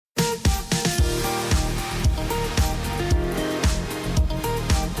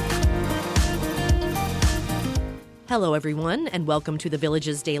Hello, everyone, and welcome to the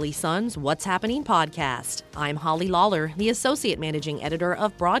Village's Daily Sun's What's Happening podcast. I'm Holly Lawler, the Associate Managing Editor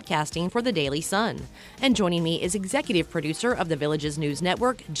of Broadcasting for the Daily Sun. And joining me is Executive Producer of the Village's News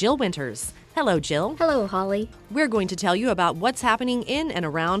Network, Jill Winters. Hello, Jill. Hello, Holly. We're going to tell you about what's happening in and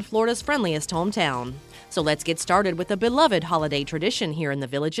around Florida's friendliest hometown. So let's get started with a beloved holiday tradition here in the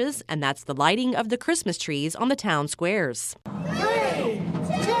Villages, and that's the lighting of the Christmas trees on the town squares. 3,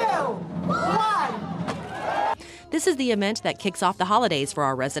 2, 1. This is the event that kicks off the holidays for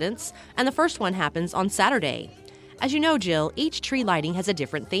our residents, and the first one happens on Saturday. As you know, Jill, each tree lighting has a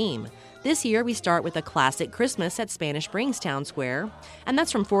different theme. This year, we start with a classic Christmas at Spanish Springs Town Square, and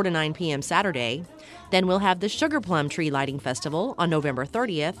that's from 4 to 9 p.m. Saturday. Then we'll have the Sugar Plum Tree Lighting Festival on November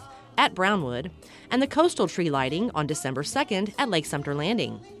 30th at Brownwood, and the Coastal Tree Lighting on December 2nd at Lake Sumter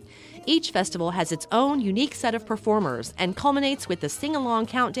Landing. Each festival has its own unique set of performers and culminates with the sing-along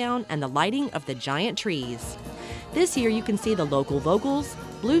countdown and the lighting of the giant trees. This year, you can see the local vocals,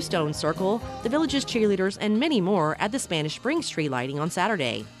 Bluestone Circle, the Village's cheerleaders, and many more at the Spanish Springs Tree Lighting on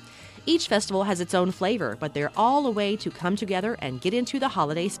Saturday. Each festival has its own flavor, but they're all a way to come together and get into the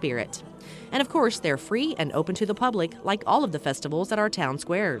holiday spirit. And of course, they're free and open to the public, like all of the festivals at our town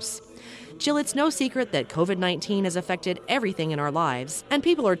squares. Jill, it's no secret that COVID-19 has affected everything in our lives, and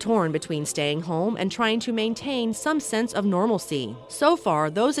people are torn between staying home and trying to maintain some sense of normalcy. So far,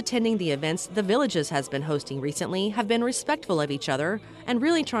 those attending the events the Villages has been hosting recently have been respectful of each other and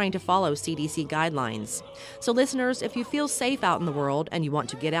really trying to follow CDC guidelines. So listeners, if you feel safe out in the world and you want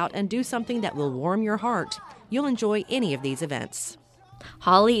to get out and do something that will warm your heart, you'll enjoy any of these events.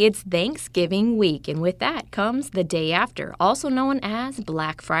 Holly, it's Thanksgiving week, and with that comes the day after, also known as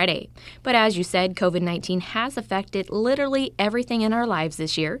Black Friday. But as you said, COVID-19 has affected literally everything in our lives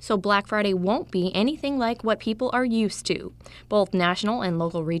this year, so Black Friday won't be anything like what people are used to. Both national and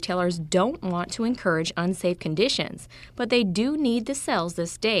local retailers don't want to encourage unsafe conditions, but they do need the sales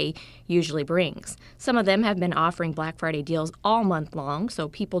this day usually brings. Some of them have been offering Black Friday deals all month long, so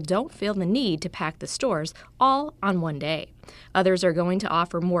people don't feel the need to pack the stores all on one day. Others are going to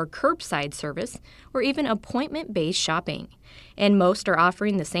offer more curbside service or even appointment-based shopping. And most are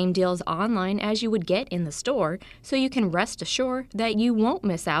offering the same deals online as you would get in the store, so you can rest assured that you won't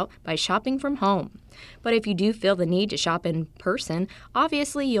miss out by shopping from home. But if you do feel the need to shop in person,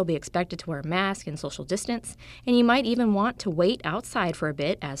 obviously you'll be expected to wear a mask and social distance, and you might even want to wait outside for a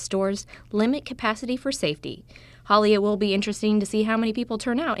bit as stores limit capacity for safety. Holly, it will be interesting to see how many people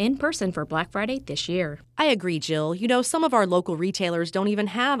turn out in person for Black Friday this year. I agree, Jill. You know, some of our local retailers don't even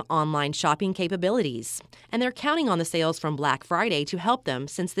have online shopping capabilities, and they're counting on the sales from Black Friday to help them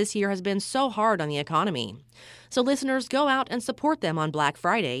since this year has been so hard on the economy. So listeners, go out and support them on Black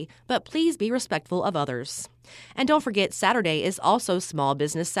Friday, but please be respectful of others. And don't forget, Saturday is also Small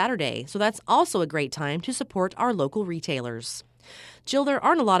Business Saturday, so that's also a great time to support our local retailers. Jill, there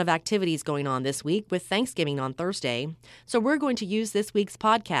aren't a lot of activities going on this week with Thanksgiving on Thursday, so we're going to use this week's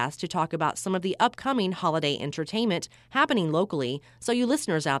podcast to talk about some of the upcoming holiday entertainment happening locally so you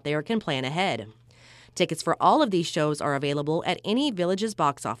listeners out there can plan ahead. Tickets for all of these shows are available at any Villages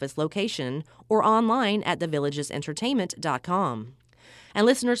box office location or online at thevillagesentertainment.com. And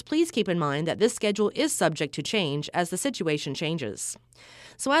listeners, please keep in mind that this schedule is subject to change as the situation changes.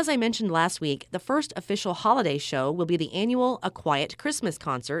 So as I mentioned last week, the first official holiday show will be the annual A Quiet Christmas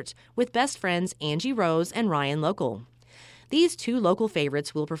concert with best friends Angie Rose and Ryan Local. These two local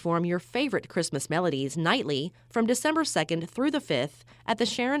favorites will perform your favorite Christmas melodies nightly from December 2nd through the 5th at the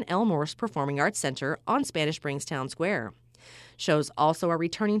Sharon L. Morse Performing Arts Center on Spanish Springs Town Square. Shows also are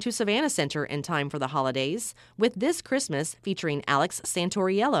returning to Savannah Center in time for the holidays, with This Christmas featuring Alex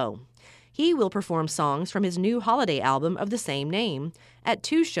Santoriello. He will perform songs from his new holiday album of the same name at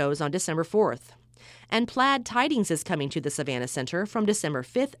 2 shows on December 4th. And Plaid Tidings is coming to the Savannah Center from December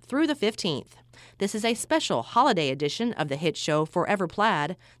 5th through the 15th. This is a special holiday edition of the hit show Forever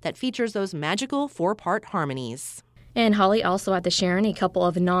Plaid that features those magical 4-part harmonies. And Holly, also at the Sharon, a couple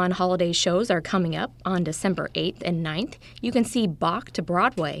of non-holiday shows are coming up on December 8th and 9th. You can see Bach to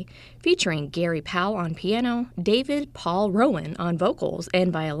Broadway, featuring Gary Powell on piano, David Paul Rowan on vocals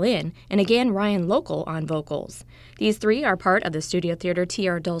and violin, and again Ryan Local on vocals. These three are part of the Studio Theater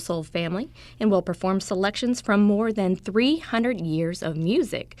TR Del Sol family and will perform selections from more than 300 years of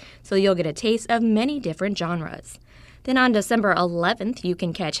music, so you'll get a taste of many different genres. Then on December 11th, you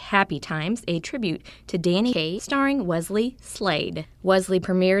can catch Happy Times, a tribute to Danny Kaye, starring Wesley Slade. Wesley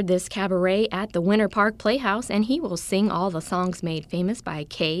premiered this cabaret at the Winter Park Playhouse, and he will sing all the songs made famous by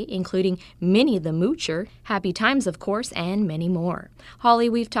Kaye, including Minnie the Moocher, Happy Times, of course, and many more. Holly,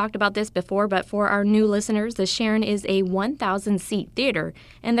 we've talked about this before, but for our new listeners, the Sharon is a 1,000-seat theater,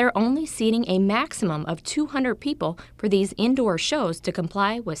 and they're only seating a maximum of 200 people for these indoor shows to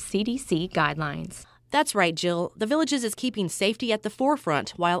comply with CDC guidelines. That's right, Jill. The Villages is keeping safety at the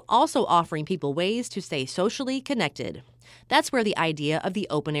forefront while also offering people ways to stay socially connected. That's where the idea of the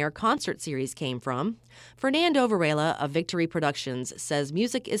open-air concert series came from. Fernando Varela of Victory Productions says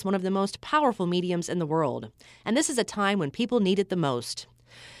music is one of the most powerful mediums in the world, and this is a time when people need it the most.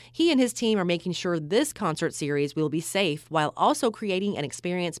 He and his team are making sure this concert series will be safe while also creating an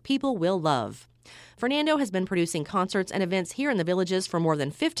experience people will love. Fernando has been producing concerts and events here in the Villages for more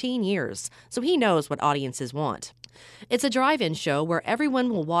than 15 years, so he knows what audiences want. It's a drive-in show where everyone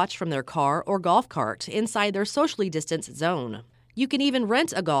will watch from their car or golf cart inside their socially distanced zone. You can even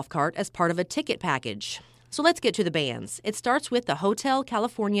rent a golf cart as part of a ticket package. So let's get to the bands. It starts with the Hotel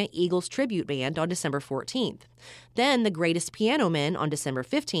California Eagles Tribute Band on December 14th. Then the Greatest Piano Men on December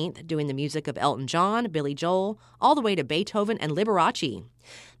 15th, doing the music of Elton John, Billy Joel, all the way to Beethoven and Liberace.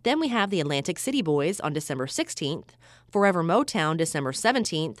 Then we have the Atlantic City Boys on December 16th, Forever Motown December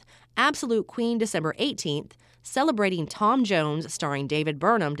 17th, Absolute Queen December 18th, Celebrating Tom Jones starring David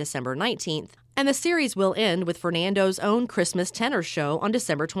Burnham December 19th, and the series will end with Fernando's own Christmas tenor show on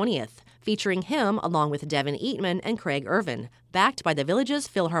December 20th, featuring him along with Devin Eatman and Craig Irvin, backed by the Villages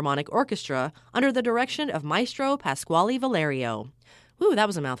Philharmonic Orchestra under the direction of Maestro Pasquale Valerio. Ooh, that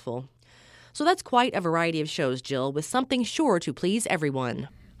was a mouthful. So that's quite a variety of shows, Jill, with something sure to please everyone.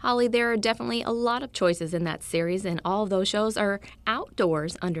 Holly, there are definitely a lot of choices in that series, and all of those shows are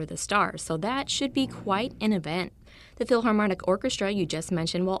outdoors under the stars, so that should be quite an event. The Philharmonic Orchestra you just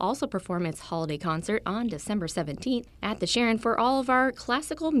mentioned will also perform its holiday concert on December 17th at the Sharon for all of our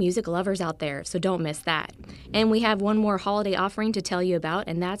classical music lovers out there, so don't miss that. And we have one more holiday offering to tell you about,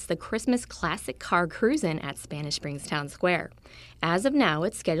 and that's the Christmas Classic Car Cruisin' at Spanish Springs Town Square. As of now,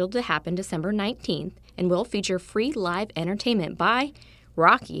 it's scheduled to happen December 19th and will feature free live entertainment by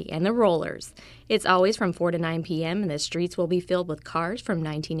Rocky and the Rollers. It's always from 4 to 9 p.m., and the streets will be filled with cars from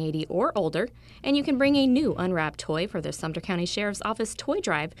 1980 or older, and you can bring a new unwrapped toy for the Sumter County Sheriff's Office toy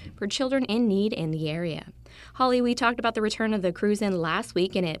drive for children in need in the area. Holly, we talked about the return of the cruise-in last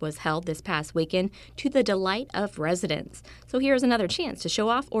week, and it was held this past weekend to the delight of residents. So here's another chance to show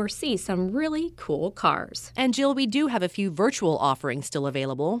off or see some really cool cars. And Jill, we do have a few virtual offerings still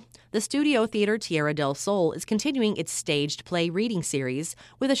available. The Studio Theater Tierra del Sol is continuing its staged play reading series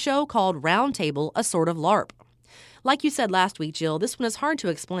with a show called Round Table, A Sort of LARP. Like you said last week, Jill, this one is hard to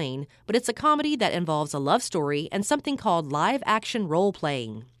explain, but it's a comedy that involves a love story and something called live-action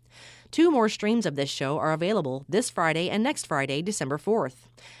role-playing. 2 more streams of this show are available this Friday and next Friday, December 4th.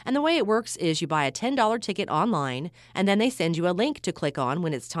 And the way it works is you buy a $10 ticket online, and then they send you a link to click on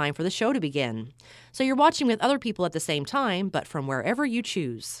when it's time for the show to begin. So you're watching with other people at the same time, but from wherever you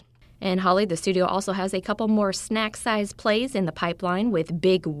choose. And Holly, the studio also has a couple more snack-sized plays in the pipeline, with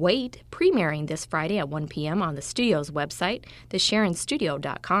Big Wait premiering this Friday at 1 p.m. on the studio's website,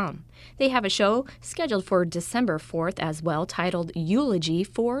 thesharonstudio.com. They have a show scheduled for December 4th as well, titled Eulogy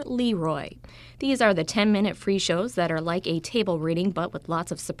for Leroy. These are the 10-minute free shows that are like a table reading but with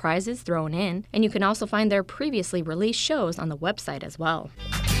lots of surprises thrown in, and you can also find their previously released shows on the website as well.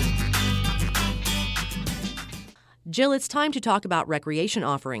 Jill, it's time to talk about recreation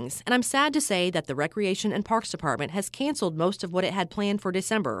offerings, and I'm sad to say that the Recreation and Parks Department has canceled most of what it had planned for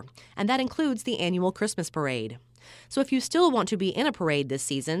December, and that includes the annual Christmas parade. So if you still want to be in a parade this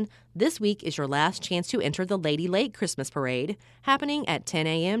season, this week is your last chance to enter the Lady Lake Christmas Parade, happening at 10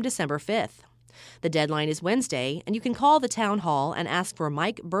 a.m. December 5th. The deadline is Wednesday, and you can call the town hall and ask for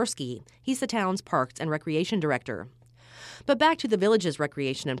Mike Bursky. He's the town's Parks and Recreation Director. But back to the Village's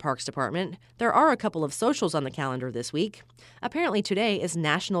Recreation and Parks Department, there are a couple of socials on the calendar this week. Apparently today is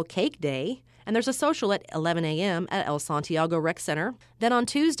National Cake Day, and there's a social at 11 a.m. at El Santiago Rec Center. Then on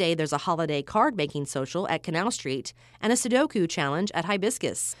Tuesday, there's a holiday card-making social at Canal Street and a Sudoku challenge at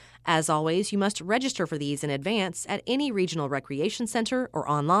Hibiscus. As always, you must register for these in advance at any regional recreation center or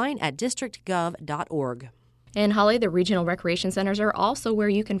online at districtgov.org. And Holly, the regional recreation centers are also where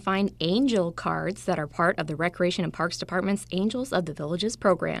you can find angel cards that are part of the Recreation and Parks Department's Angels of the Villages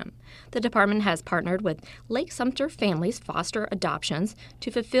program. The department has partnered with Lake Sumter Families Foster Adoptions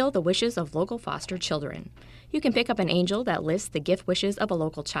to fulfill the wishes of local foster children. You can pick up an angel that lists the gift wishes of a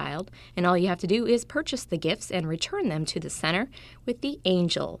local child, and all you have to do is purchase the gifts and return them to the center with the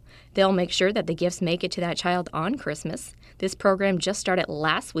angel. They'll make sure that the gifts make it to that child on Christmas. This program just started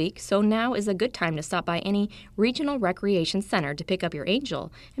last week, so now is a good time to stop by any regional recreation center to pick up your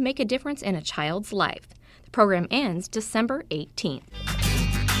angel and make a difference in a child's life. The program ends December 18th.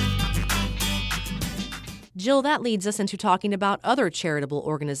 Jill, that leads us into talking about other charitable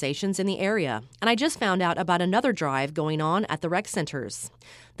organizations in the area. And I just found out about another drive going on at the rec centers.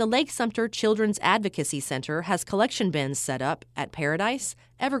 The Lake Sumter Children's Advocacy Center has collection bins set up at Paradise,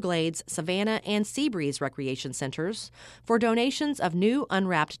 Everglades, Savannah, and Seabreeze recreation centers for donations of new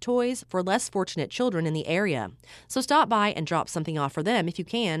unwrapped toys for less fortunate children in the area. So stop by and drop something off for them if you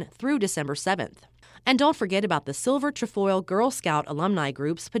can through December 7th. And don't forget about the Silver Trefoil Girl Scout Alumni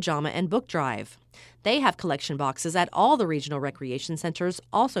Group's Pajama and Book Drive. They have collection boxes at all the regional recreation centers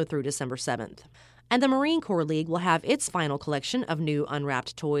also through December 7th. And the Marine Corps League will have its final collection of new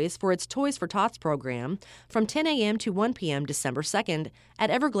unwrapped toys for its Toys for Tots program from 10 a.m. to 1 p.m. December 2nd at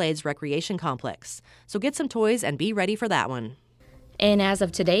Everglades Recreation Complex. So get some toys and be ready for that one. And as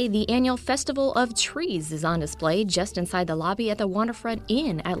of today, the annual Festival of Trees is on display just inside the lobby at the Waterfront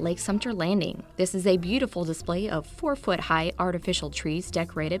Inn at Lake Sumter Landing. This is a beautiful display of 4-foot-high artificial trees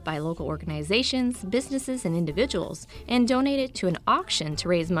decorated by local organizations, businesses, and individuals, and donated to an auction to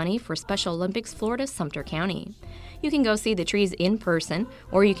raise money for Special Olympics Florida Sumter County. You can go see the trees in person,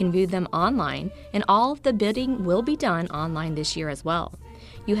 or you can view them online, and all of the bidding will be done online this year as well.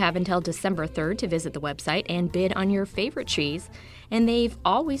 You have until December 3rd to visit the website and bid on your favorite trees, and they've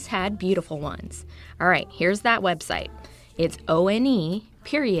always had beautiful ones. All right, here's that website. It's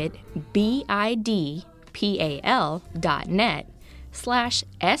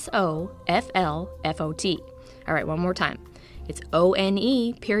onepridpal.net/SOFLFOT. All right, one more time. It's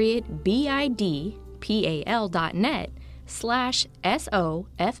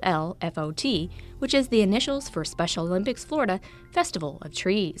onepridpal.net/SOFLFOT, which is the initials for Special Olympics Florida Festival of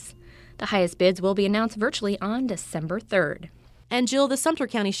Trees. The highest bids will be announced virtually on December 3rd. And Jill, the Sumter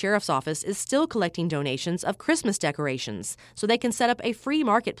County Sheriff's Office is still collecting donations of Christmas decorations so they can set up a free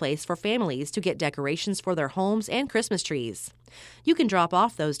marketplace for families to get decorations for their homes and Christmas trees. You can drop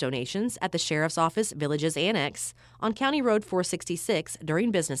off those donations at the Sheriff's Office Villages Annex on County Road 466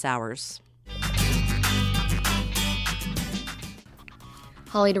 during business hours.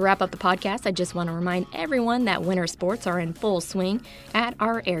 Holly, to wrap up the podcast, I just want to remind everyone that winter sports are in full swing at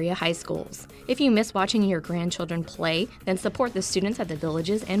our area high schools. If you miss watching your grandchildren play, then support the students at the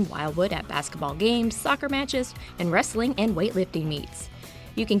Villages and Wildwood at basketball games, soccer matches, and wrestling and weightlifting meets.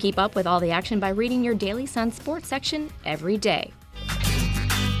 You can keep up with all the action by reading your Daily Sun sports section every day.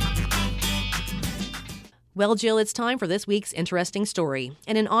 Well, Jill, it's time for this week's interesting story.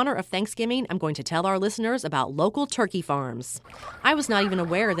 And in honor of Thanksgiving, I'm going to tell our listeners about local turkey farms. I was not even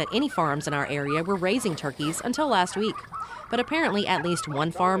aware that any farms in our area were raising turkeys until last week. But apparently at least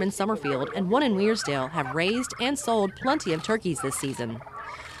one farm in Summerfield and one in Weirsdale have raised and sold plenty of turkeys this season.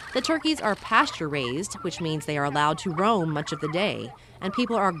 The turkeys are pasture-raised, which means they are allowed to roam much of the day, and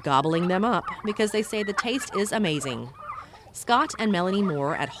people are gobbling them up because they say the taste is amazing. Scott and Melanie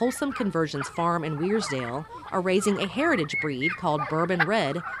Moore at Wholesome Conversions Farm in Weirsdale are raising a heritage breed called Bourbon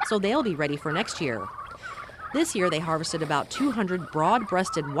Red, so they'll be ready for next year. This year they harvested about 200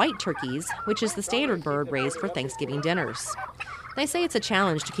 broad-breasted white turkeys, which is the standard bird raised for Thanksgiving dinners. They say it's a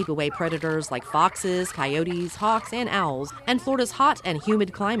challenge to keep away predators like foxes, coyotes, hawks, and owls, and Florida's hot and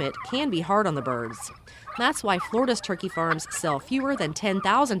humid climate can be hard on the birds. That's why Florida's turkey farms sell fewer than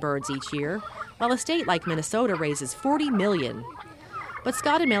 10,000 birds each year, while a state like Minnesota raises 40 million. But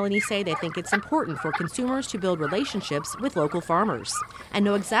Scott and Melanie say they think it's important for consumers to build relationships with local farmers and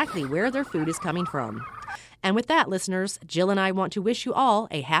know exactly where their food is coming from. And with that, listeners, Jill and I want to wish you all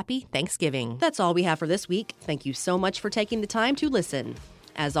a happy Thanksgiving. That's all we have for this week. Thank you so much for taking the time to listen.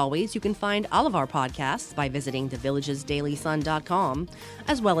 As always, you can find all of our podcasts by visiting thevillagesdailysun.com,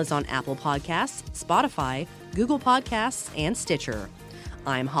 as well as on Apple Podcasts, Spotify, Google Podcasts, and Stitcher.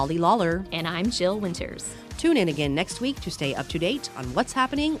 I'm Holly Lawler. And I'm Jill Winters. Tune in again next week to stay up to date on what's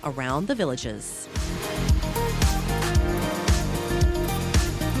happening around the Villages.